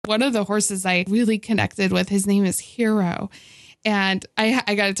One of the horses I really connected with, his name is Hero. And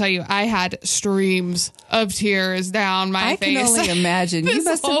I got to tell you, I had streams of tears down my face. I can only imagine. You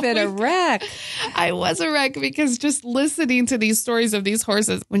must have been a wreck. I was a wreck because just listening to these stories of these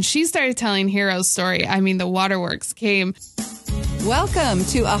horses, when she started telling Hero's story, I mean, the waterworks came. Welcome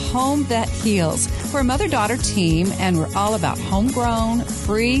to A Home That Heals. We're a mother-daughter team, and we're all about homegrown,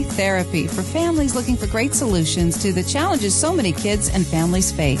 free therapy for families looking for great solutions to the challenges so many kids and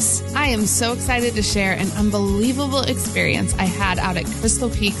families face. I am so excited to share an unbelievable experience I had out at Crystal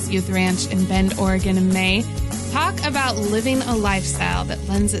Peaks Youth Ranch in Bend, Oregon in May. Talk about living a lifestyle that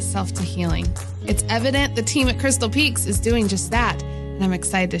lends itself to healing. It's evident the team at Crystal Peaks is doing just that, and I'm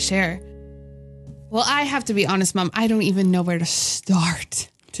excited to share. Well, I have to be honest, Mom, I don't even know where to start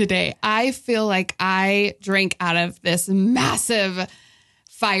today. I feel like I drank out of this massive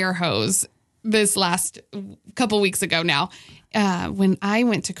fire hose this last couple weeks ago now when I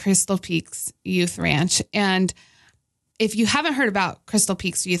went to Crystal Peaks Youth Ranch. And if you haven't heard about Crystal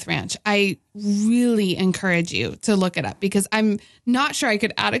Peaks Youth Ranch, I really encourage you to look it up because I'm not sure I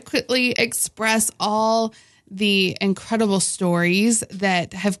could adequately express all the incredible stories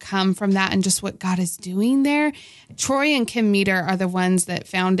that have come from that and just what God is doing there. Troy and Kim Meter are the ones that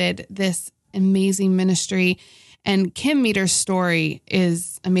founded this amazing ministry. And Kim Meter's story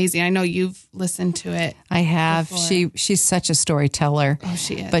is amazing. I know you've listened to it. I have. Before. She's such a storyteller. Oh,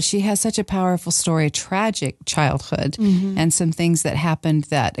 she is. But she has such a powerful story, a tragic childhood, and some things that happened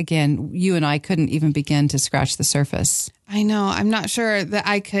that, again, you and I couldn't even begin to scratch the surface. I know. I'm not sure that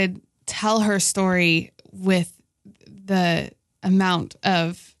I could tell her story with the amount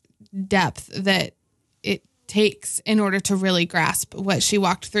of depth that it takes in order to really grasp what she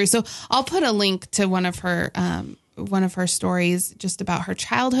walked through. So I'll put a link to one of her stories just about her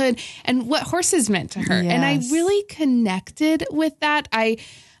childhood and what horses meant to her. Yes. And I really connected with that. I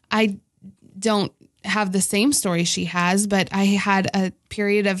don't have the same story she has, but I had a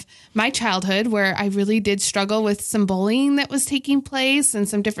period of my childhood where I really did struggle with some bullying that was taking place and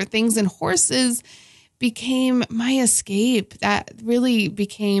some different things, and horses became my escape. That really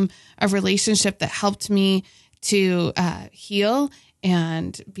became a relationship that helped me to heal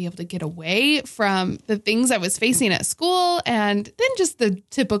and be able to get away from the things I was facing at school, and then just the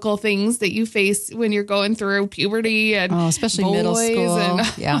typical things that you face when you're going through puberty and especially middle school.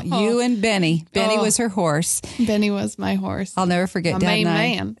 Yeah, you and Benny. Benny was her horse. Benny was my horse. I'll never forget my Dad main and I.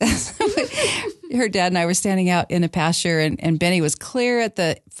 man. Her dad and I were standing out in a pasture, and Benny was clear at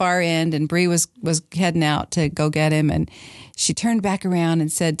the far end, and Bree was heading out to go get him. And she turned back around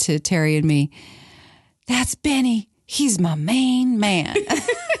and said to Terry and me, "That's Benny. He's my main man."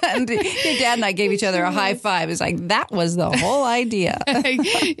 And your dad and I gave each other a high five. It's like, that was the whole idea.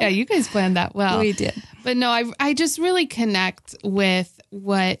 Yeah, you guys planned that well. We did. But no, I just really connect with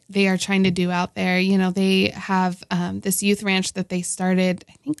what they are trying to do out there. You know, they have this youth ranch that they started,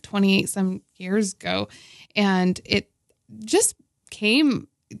 I think 28 some years ago, and it just came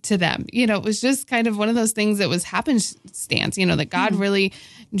to them. You know, it was just kind of one of those things that was happenstance, you know, that God really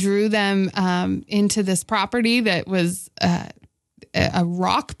drew them into this property that was a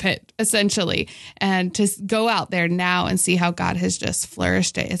rock pit, essentially, and to go out there now and see how God has just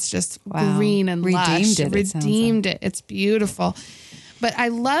flourished it. It's just green and lush. Redeemed it. It's beautiful. But I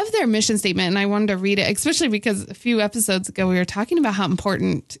love their mission statement, and I wanted to read it, especially because a few episodes ago we were talking about how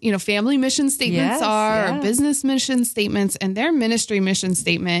important, you know, family mission statements are, or business mission statements, and their ministry mission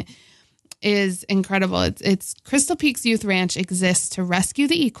statement is incredible. It's Crystal Peaks Youth Ranch exists to rescue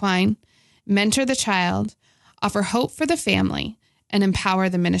the equine, mentor the child, offer hope for the family, and empower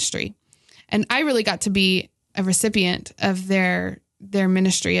the ministry. And I really got to be a recipient of their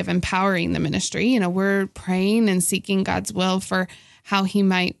ministry, of empowering the ministry. You know, we're praying and seeking God's will for how he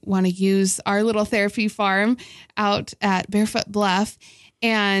might want to use our little therapy farm out at Barefoot Bluff.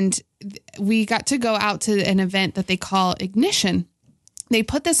 And we got to go out to an event that they call Ignition. They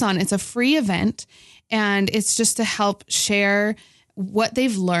put this on. It's a free event, and it's just to help share what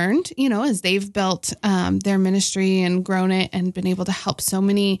they've learned, you know, as they've built their ministry and grown it and been able to help so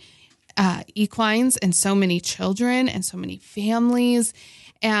many equines and so many children and so many families,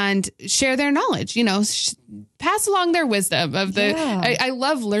 and share their knowledge, you know, pass along their wisdom of the, I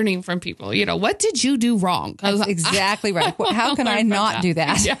love learning from people. You know, what did you do wrong? That's exactly right. How can I not do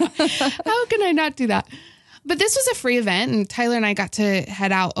that? Yeah. How can I not do that? But this was a free event, and Tyler and I got to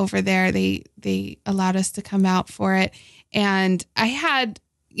head out over there. They allowed us to come out for it. And I had,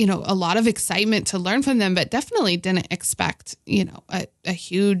 you know, a lot of excitement to learn from them, but definitely didn't expect, you know, a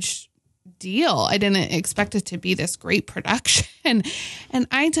huge deal. I didn't expect it to be this great production. And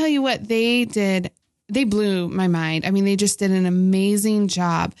I tell you what, they did they blew my mind. I mean, they just did an amazing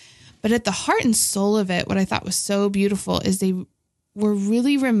job. But at the heart and soul of it, what I thought was so beautiful is they were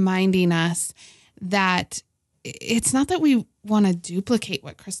really reminding us that it's not that we want to duplicate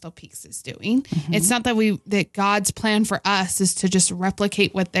what Crystal Peaks is doing. Mm-hmm. It's not that God's plan for us is to just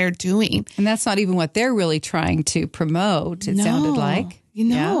replicate what they're doing. And that's not even what they're really trying to promote, it sounded like.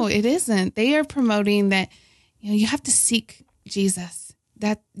 It isn't. They are promoting that, you have to seek Jesus,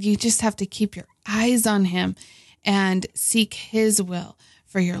 that you just have to keep your eyes on him and seek his will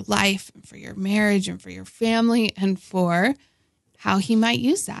for your life and for your marriage and for your family and for how he might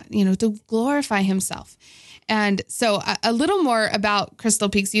use that, to glorify himself. And so a little more about Crystal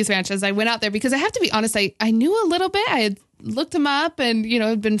Peaks Youth Ranch as I went out there, because I have to be honest, I knew a little bit. I had looked them up and,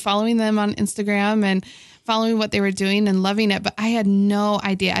 had been following them on Instagram and following what they were doing and loving it. But I had no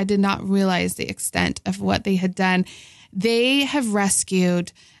idea. I did not realize the extent of what they had done. They have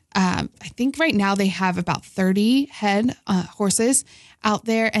rescued, I think right now they have about 30 head horses out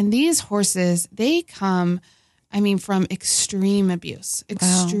there. And these horses, they come, from extreme abuse,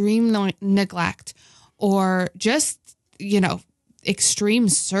 extreme neglect, or just, extreme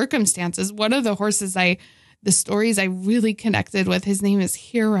circumstances. One of the horses the stories I really connected with, his name is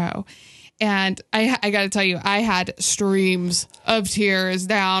Hero. And I got to tell you, I had streams of tears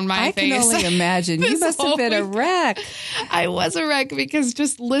down my face. I can only imagine. You must have been a wreck. I was a wreck because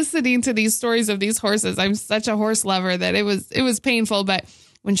just listening to these stories of these horses, I'm such a horse lover that it was painful. But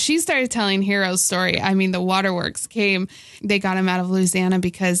when she started telling Hero's story, the waterworks came. They got him out of Louisiana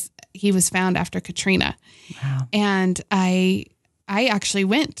because he was found after Katrina. Wow. And I actually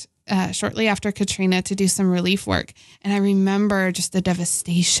went shortly after Katrina to do some relief work. And I remember just the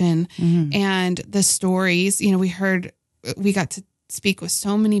devastation and the stories. We got to speak with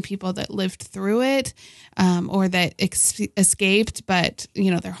so many people that lived through it or that escaped, but,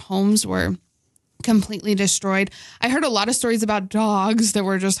 their homes were completely destroyed. I heard a lot of stories about dogs that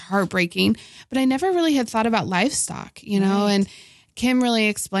were just heartbreaking, but I never really had thought about livestock, right. And Kim really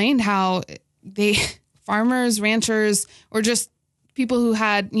explained how farmers, ranchers, or just people who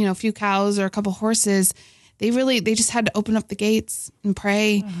had, a few cows or a couple horses, they just had to open up the gates and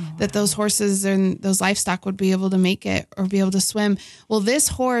pray that those horses and those livestock would be able to make it or be able to swim. Well, this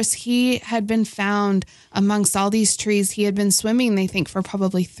horse, he had been found amongst all these trees. He had been swimming, they think, for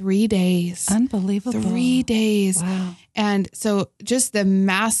probably 3 days. Unbelievable. 3 days. Wow. And so just the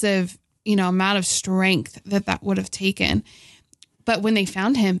massive, amount of strength that would have taken. But when they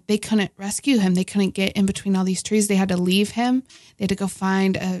found him, they couldn't rescue him. They couldn't get in between all these trees. They had to leave him. They had to go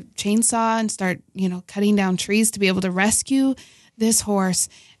find a chainsaw and start, cutting down trees to be able to rescue this horse.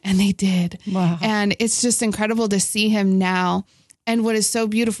 And they did. Wow. And it's just incredible to see him now. And what is so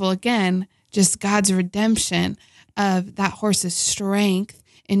beautiful, again, just God's redemption of that horse's strength,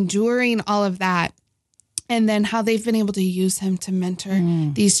 enduring all of that. And then how they've been able to use him to mentor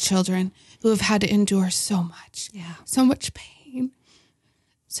these children who have had to endure so much, so much pain,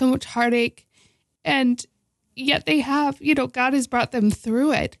 so much heartache. And yet they have, God has brought them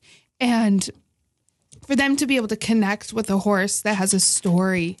through it. And for them to be able to connect with a horse that has a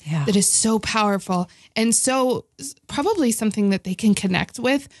story that is so powerful and so probably something that they can connect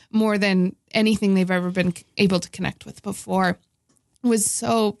with more than anything they've ever been able to connect with before was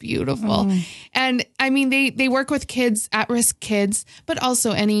so beautiful. And they work with kids, at-risk kids, but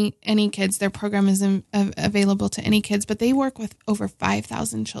also any kids. Their program is available to any kids, but they work with over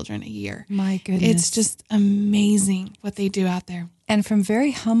 5,000 children a year. My goodness. It's just amazing what they do out there. And from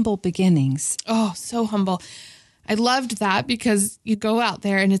very humble beginnings. Oh, so humble. I loved that because you go out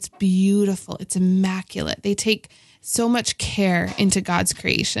there and it's beautiful. It's immaculate. They take so much care into God's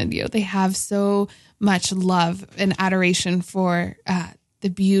creation. They have so much love and adoration for the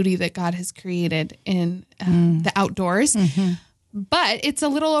beauty that God has created in the outdoors. But it's a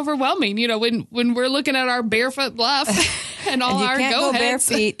little overwhelming, when we're looking at our barefoot bluff and all our goat heads.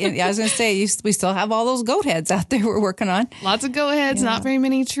 Bare feet. I was going to say, we still have all those goat heads out there we're working on. Lots of goat heads, not very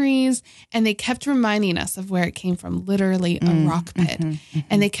many trees. And they kept reminding us of where it came from, literally a rock pit.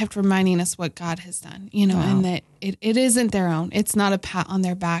 And they kept reminding us what God has done, and that it isn't their own. It's not a pat on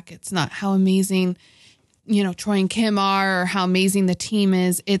their back. It's not how amazing, Troy and Kim are or how amazing the team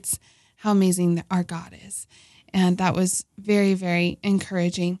is. It's how amazing our God is. And that was very, very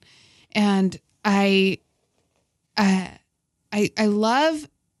encouraging. And I love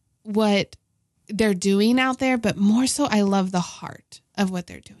what they're doing out there, but more so I love the heart of what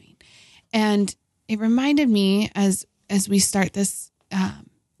they're doing. And it reminded me as we start this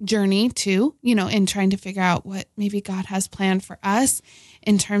journey too, in trying to figure out what maybe God has planned for us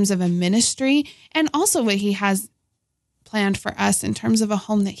in terms of a ministry, and also what he has planned for us in terms of a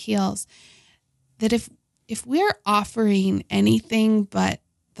home that heals. that if we're offering anything but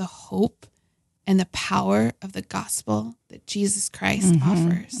the hope and the power of the gospel that Jesus Christ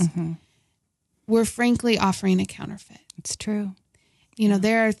offers, we're frankly offering a counterfeit. It's true. You know,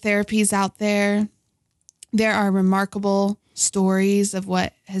 there are therapies out there. There are remarkable stories of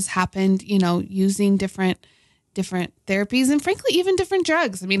what has happened, you know, using different therapies and frankly, even different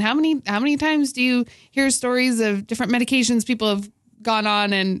drugs. I mean, how many times do you hear stories of different medications people have gone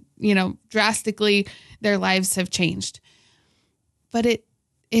on and, you know, drastically their lives have changed? But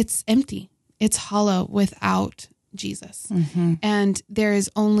it's empty. It's hollow without Jesus. And there is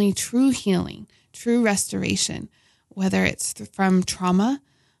only true healing, true restoration, whether it's from trauma,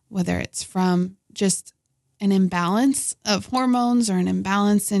 whether it's from just an imbalance of hormones or an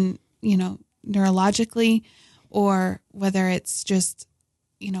imbalance in, you know, neurologically, or whether it's just,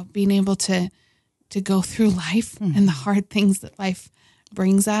 you know, being able to go through life and the hard things that life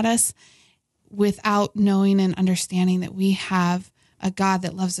brings at us without knowing and understanding that we have a God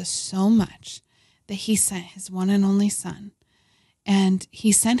that loves us so much that he sent his one and only son, and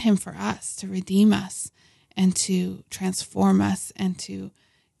he sent him for us to redeem us and to transform us and to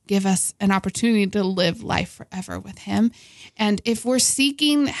give us an opportunity to live life forever with him. And if we're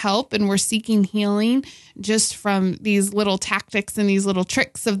seeking help and we're seeking healing just from these little tactics and these little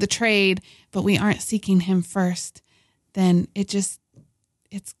tricks of the trade, but we aren't seeking him first, then it's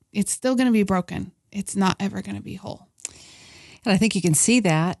still going to be broken. It's not ever going to be whole. And I think you can see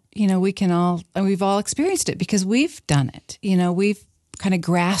that, you know, we've all experienced it because we've done it. You know, we've kind of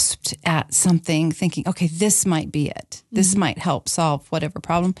grasped at something thinking, okay, this might be it. This might help solve whatever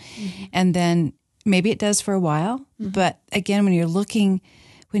problem. And then maybe it does for a while. But again, when you're looking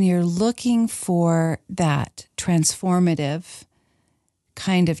for that transformative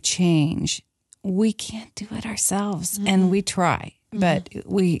kind of change, we can't do it ourselves. And we try, but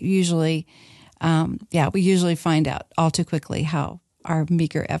we usually find out all too quickly how our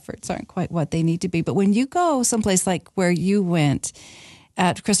meager efforts aren't quite what they need to be. But when you go someplace like where you went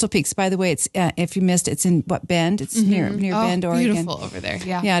at Crystal Peaks, by the way, it's if you missed, it's in Bend. It's near Bend, Oregon. Beautiful over there.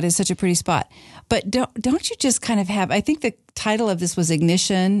 Yeah. Yeah, it is such a pretty spot. But don't you just kind of have, I think the title of this was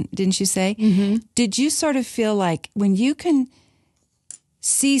Ignition, didn't you say? Did you sort of feel like when you can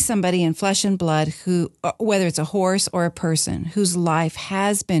see somebody in flesh and blood who, whether it's a horse or a person, whose life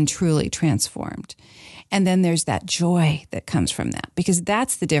has been truly transformed, and then there's that joy that comes from that, because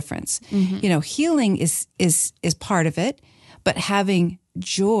that's the difference. You know, healing is part of it, but having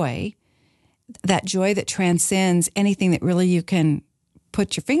joy, that joy that transcends anything that really you can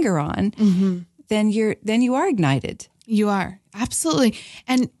put your finger on, then you are ignited. You are. Absolutely.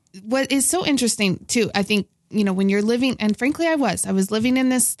 And what is so interesting too, I think, you know, when you're living, and frankly, I was living in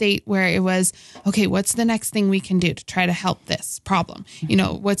this state where it was, okay, what's the next thing we can do to try to help this problem? You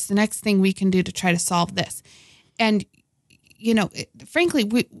know, what's the next thing we can do to try to solve this? And, you know, frankly,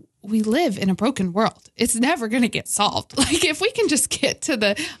 we live in a broken world. It's never going to get solved. Like if we can just get to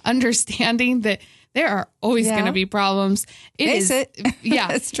the understanding that there are always going to be problems.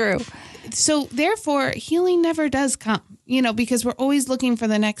 Yeah, it's true. So therefore, healing never does come, you know, because we're always looking for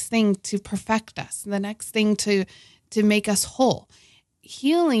the next thing to perfect us, the next thing to make us whole.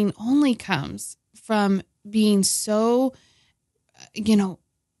 Healing only comes from being so, you know,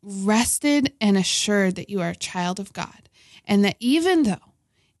 rested and assured that you are a child of God. And that even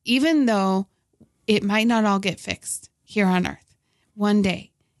though it might not all get fixed here on earth, one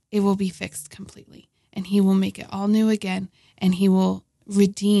day it will be fixed completely, and he will make it all new again, and he will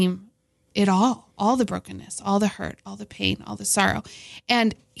redeem it all the brokenness, all the hurt, all the pain, all the sorrow.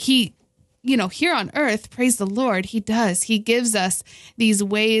 And he, you know, here on earth, praise the Lord, he gives us these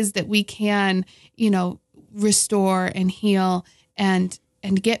ways that we can, you know, restore and heal and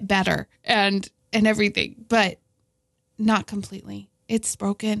get better and everything, but not completely. It's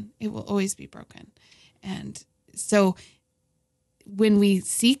broken. It will always be broken. And so when we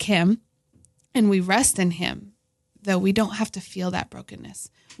seek him and we rest in him, though we don't have to feel that brokenness,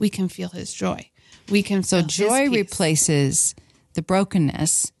 we can feel his joy. We can feel joy replaces the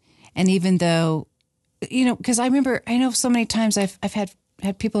brokenness. And even though, you know, because I know so many times I've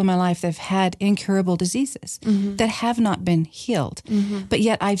had people in my life that have had incurable diseases that have not been healed. But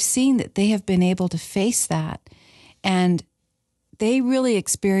yet I've seen that they have been able to face that, and they really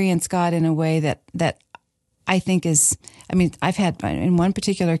experience God in a way that I think is, I mean, I've had, in one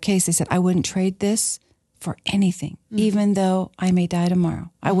particular case, they said, I wouldn't trade this for anything, even though I may die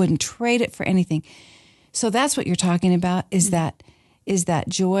tomorrow. I wouldn't trade it for anything. So that's what you're talking about, is that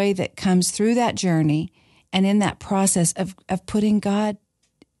joy that comes through that journey, and in that process of putting God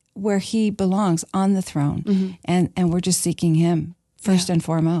where he belongs, on the throne. And we're just seeking him first and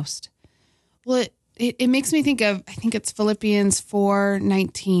foremost. Well, it makes me think of, I think it's Philippians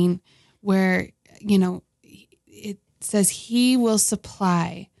 4:19, where, it says he will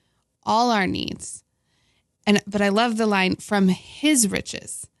supply all our needs. But I love the line, from his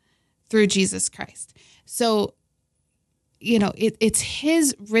riches through Jesus Christ. So, it's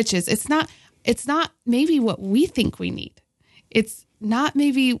his riches. It's not maybe what we think we need. It's not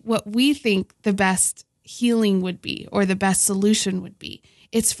maybe what we think the best healing would be or the best solution would be.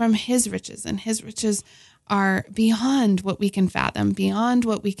 It's from his riches, and his riches are beyond what we can fathom, beyond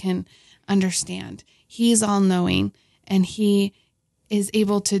what we can understand. He's all knowing, and he is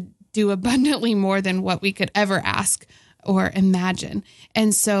able to do abundantly more than what we could ever ask or imagine.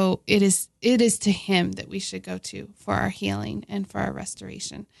 And so it is to him that we should go to for our healing and for our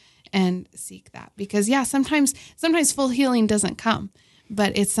restoration, and seek that. Because sometimes full healing doesn't come,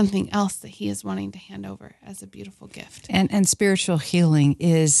 but it's something else that he is wanting to hand over as a beautiful gift. And spiritual healing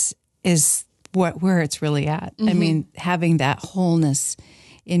is where it's really at. I mean, having that wholeness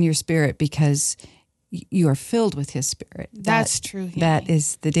in your spirit because you are filled with his spirit. That's true healing. That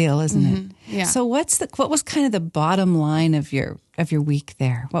is the deal, isn't it? Yeah. So what was kind of the bottom line of your week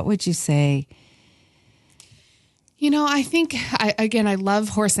there? What would you say? I think, I love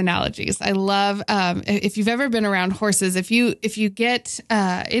horse analogies. I love, if you've ever been around horses, if you get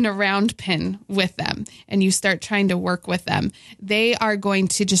in a round pen with them and you start trying to work with them, they are going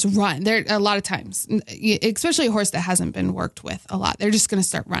to just run. They're a lot of times, especially a horse that hasn't been worked with a lot, they're just going to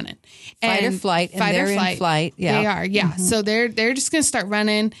start running. Fight or flight. In flight. Yeah. They are. Yeah. So they're just going to start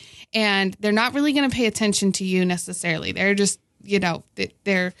running, and they're not really going to pay attention to you necessarily. They're just,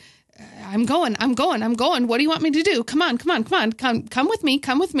 they're, I'm going. What do you want me to do? Come on. Come with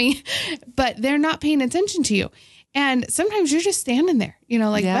me. But they're not paying attention to you. And sometimes you're just standing there,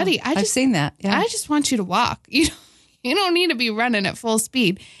 buddy, I've seen that. Yeah. I just want you to walk. You don't need to be running at full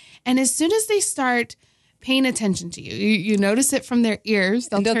speed. And as soon as they start paying attention to you, you notice it from their ears.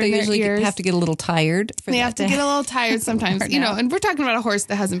 Don't they usually have to get a little tired? They have to get a little tired sometimes, and we're talking about a horse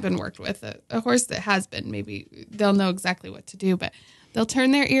that hasn't been worked with. A horse that has been, maybe they'll know exactly what to do, but they'll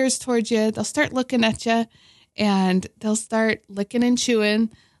turn their ears towards you. They'll start looking at you, and they'll start licking and chewing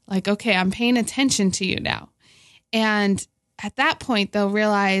like, okay, I'm paying attention to you now. And at that point, they'll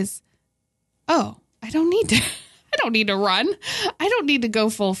realize, oh, I don't need to run. I don't need to go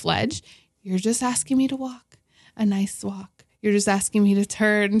full-fledged. You're just asking me to walk a nice walk. You're just asking me to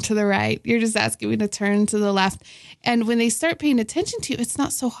turn to the right. You're just asking me to turn to the left. And when they start paying attention to you, it's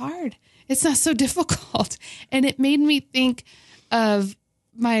not so hard. It's not so difficult. And it made me think of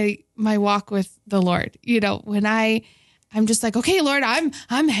my walk with the Lord. When I'm just like, okay, Lord, I'm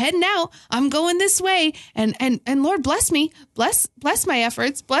heading out. I'm going this way. And Lord, bless me. Bless my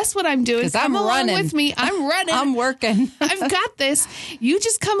efforts. Bless what I'm doing. Come along running with me. I'm running. I'm working. I've got this. You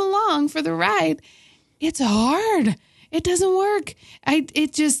just come along for the ride. It's hard. It doesn't work.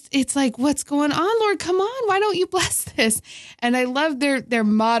 It's like, what's going on, Lord? Come on. Why don't you bless this? And I love their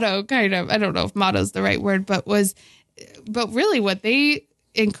motto, kind of. I don't know if motto is the right word, but really what they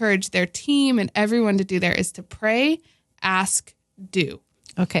encourage their team and everyone to do there is to pray, ask, do.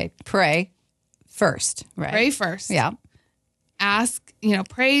 Okay. Pray first, right? Pray first. Yeah. Ask,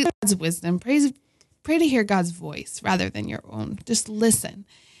 pray God's wisdom. Pray to hear God's voice rather than your own. Just listen.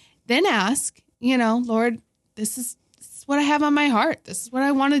 Then ask, Lord, this is what I have on my heart. This is what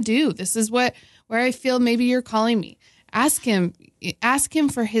I want to do. This is where I feel maybe you're calling me. Ask him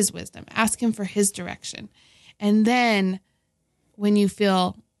for his wisdom. Ask him for his direction. And then when you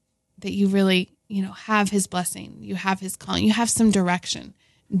feel that you really, have his blessing, you have his calling, you have some direction,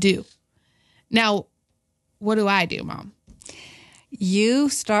 do. Now, what do I do, Mom? You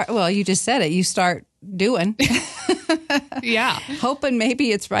just said it. You start doing. Yeah. Hoping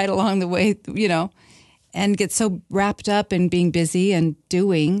maybe it's right along the way, and get so wrapped up in being busy and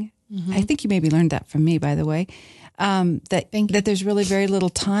doing. Mm-hmm. I think you maybe learned that from me, by the way, that there's really very little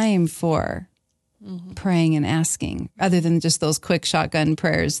time for praying and asking, other than just those quick shotgun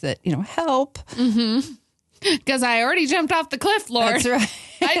prayers that, help. Mm-hmm. Because I already jumped off the cliff, Lord. That's right.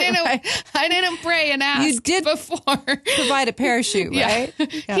 I didn't pray and ask. You did before provide a parachute, right?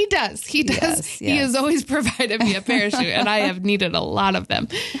 Yeah. He does. Yes. He has always provided me a parachute, and I have needed a lot of them.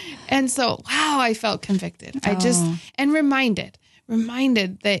 And so, wow, I felt convicted. And reminded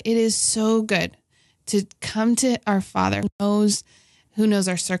that it is so good to come to our Father who knows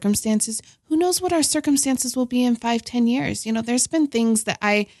our circumstances, who knows what our circumstances will be in 5-10 years. There's been things that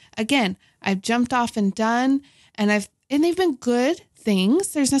I've jumped off and done, and they've been good things.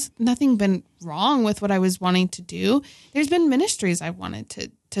 There's nothing been wrong with what I was wanting to do. There's been ministries I've wanted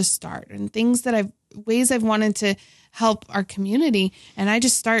to start, and ways I've wanted to help our community, and I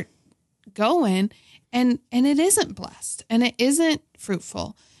just start going, and it isn't blessed and it isn't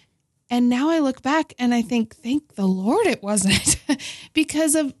fruitful. And now I look back and I think, thank the Lord it wasn't,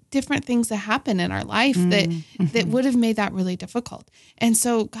 because of different things that happen in our life that would have made that really difficult. And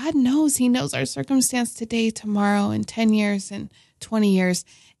so God knows, he knows our circumstance today, tomorrow, in 10 years and 20 years.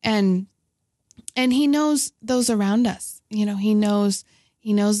 And he knows those around us. You know, he knows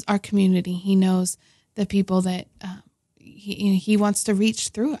our community. He knows the people that he wants to reach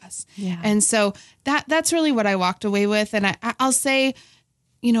through us. Yeah. And so that's really what I walked away with. And I'll say,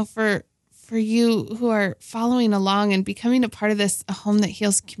 you know, for you who are following along and becoming a part of this A Home That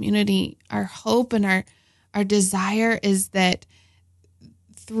Heals community, our hope and our desire is that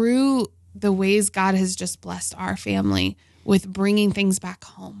through the ways God has just blessed our family with bringing things back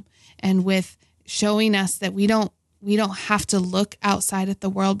home and with showing us that we don't have to look outside at the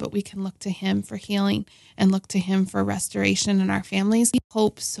world, but we can look to him for healing and look to him for restoration in our families. We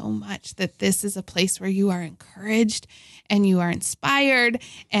hope so much that this is a place where you are encouraged and you are inspired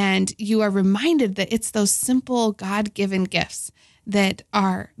and you are reminded that it's those simple God-given gifts that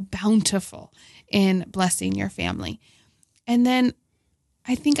are bountiful in blessing your family. And then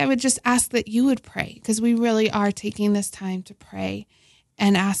I think I would just ask that you would pray, because we really are taking this time to pray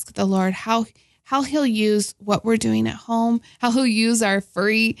and ask the Lord how he'll use what we're doing at home, how he'll use our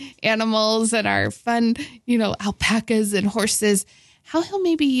furry animals and our fun, you know, alpacas and horses, how he'll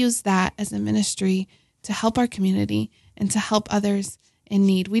maybe use that as a ministry to help our community and to help others in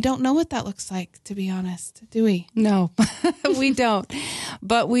need. We don't know what that looks like, to be honest, do we? No, we don't.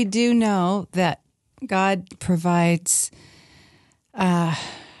 But we do know that God provides,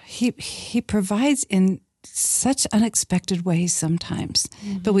 he provides in such unexpected ways sometimes,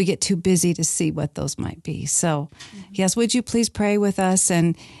 but we get too busy to see what those might be. So yes, would you please pray with us?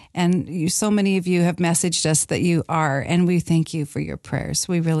 And you, so many of you have messaged us that you are, and we thank you for your prayers.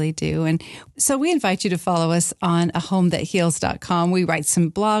 We really do. And so we invite you to follow us on ahomedhatheals.com. We write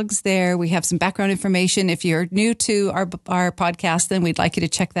some blogs there. We have some background information. If you're new to our podcast, then we'd like you to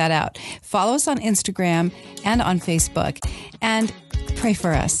check that out. Follow us on Instagram and on Facebook, and pray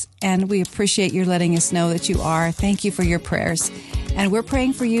for us. And we appreciate your letting us know that you are. Thank you for your prayers. And we're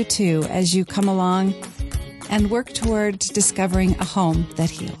praying for you too as you come along and work toward discovering a home that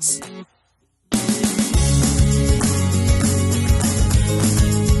heals.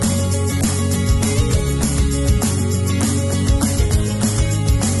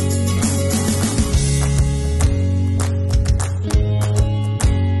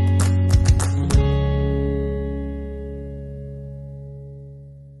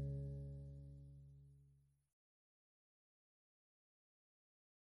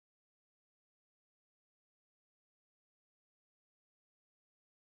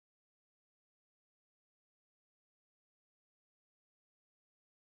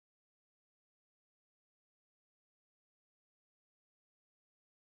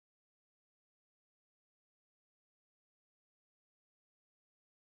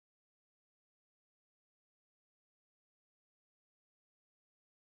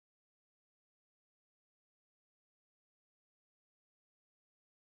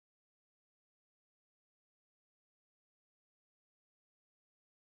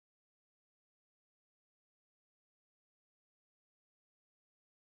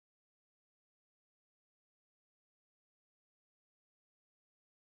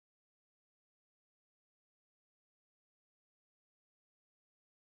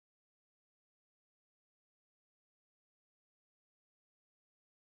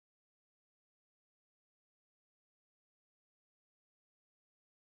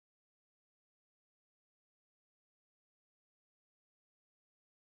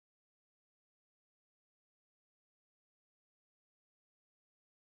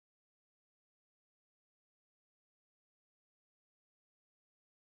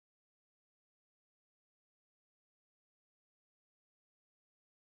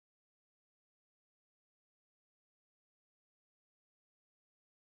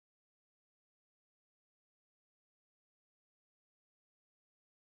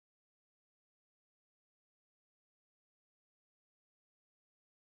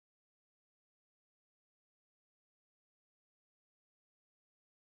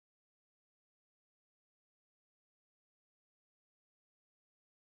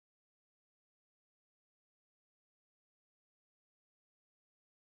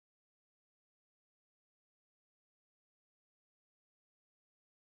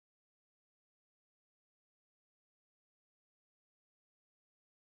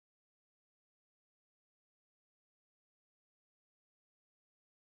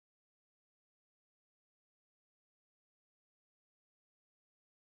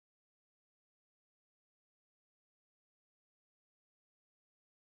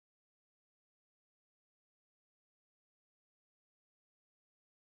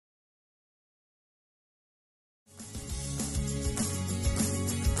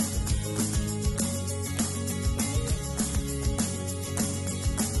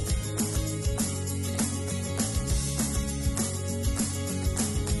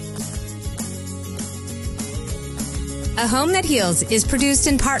 A Home That Heals is produced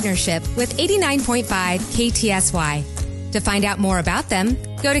in partnership with 89.5 KTSY. To find out more about them,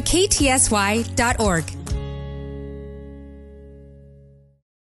 go to ktsy.org.